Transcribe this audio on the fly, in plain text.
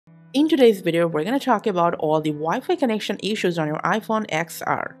In today's video, we're going to talk about all the Wi-Fi connection issues on your iPhone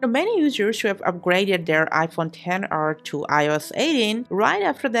XR. Now, many users who have upgraded their iPhone XR to iOS 18, right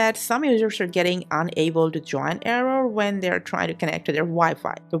after that, some users are getting unable to join error when they're trying to connect to their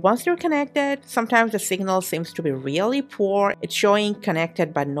Wi-Fi. But once they're connected, sometimes the signal seems to be really poor. It's showing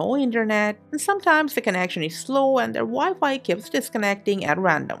connected but no internet, and sometimes the connection is slow and their Wi-Fi keeps disconnecting at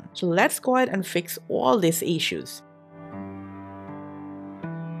random. So let's go ahead and fix all these issues.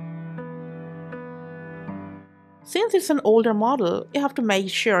 Since it's an older model, you have to make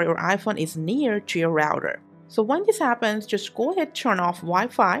sure your iPhone is near to your router. So when this happens, just go ahead, turn off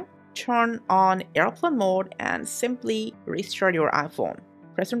Wi-Fi, turn on airplane mode, and simply restart your iPhone.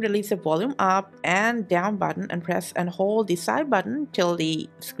 Press and release the volume up and down button and press and hold the side button till the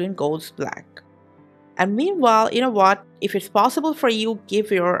screen goes black. And meanwhile, you know what? If it's possible for you,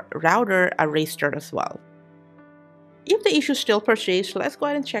 give your router a restart as well. If the issue still persists, let's go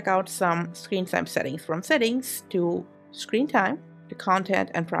ahead and check out some screen time settings. From settings to screen time to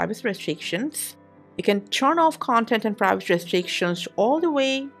content and privacy restrictions. You can turn off content and privacy restrictions all the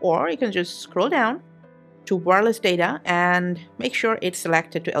way, or you can just scroll down to wireless data and make sure it's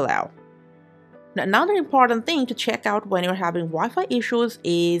selected to allow. Now, another important thing to check out when you're having Wi-Fi issues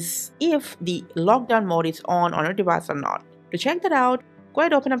is if the lockdown mode is on your device or not. To check that out, go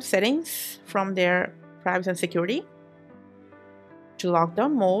ahead and open up settings from their privacy and security. To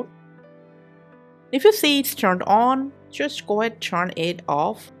lockdown mode. If you see it's turned on, just go ahead, turn it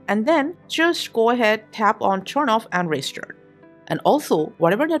off, and then just go ahead, tap on turn off and restart. And also,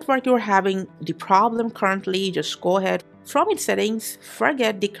 whatever network you're having the problem currently, just go ahead from its settings,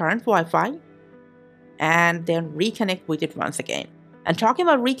 forget the current Wi-Fi, and then reconnect with it once again. And talking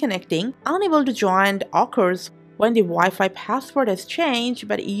about reconnecting, unable to join occurs when the Wi-Fi password has changed,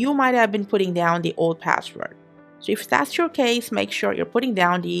 but you might have been putting down the old password. So if that's your case, make sure you're putting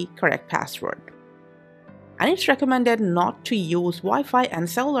down the correct password. And it's recommended not to use Wi-Fi and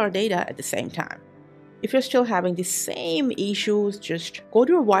cellular data at the same time. If you're still having the same issues, just go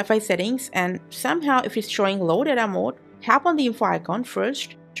to your Wi-Fi settings and somehow if it's showing low data mode, tap on the info icon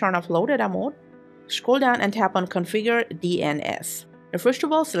first, turn off low data mode, scroll down and tap on configure DNS. Now first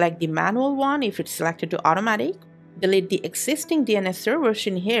of all, select the manual one if it's selected to automatic, delete the existing DNS servers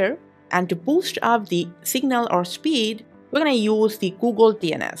in here, and to boost up the signal or speed, we're going to use the Google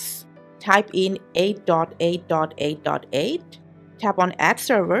DNS. Type in 8.8.8.8, tap on Add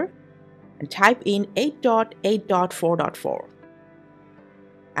Server, and type in 8.8.4.4.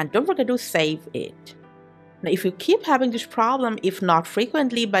 And don't forget to save it. Now, if you keep having this problem, if not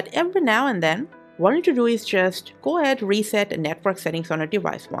frequently, but every now and then, what you need to do is just go ahead, reset the network settings on your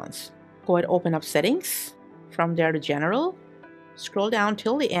device once. Go ahead, open up settings, from there to General. Scroll down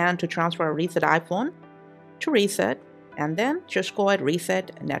till the end to transfer or reset iPhone to reset, and then just go ahead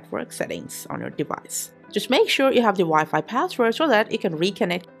reset network settings on your device. Just make sure you have the Wi-Fi password so that you can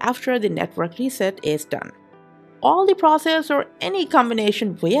reconnect after the network reset is done. All the process or any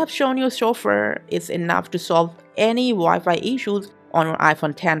combination we have shown you so far is enough to solve any Wi-Fi issues on your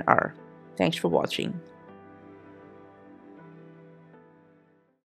iPhone XR. Thanks for watching.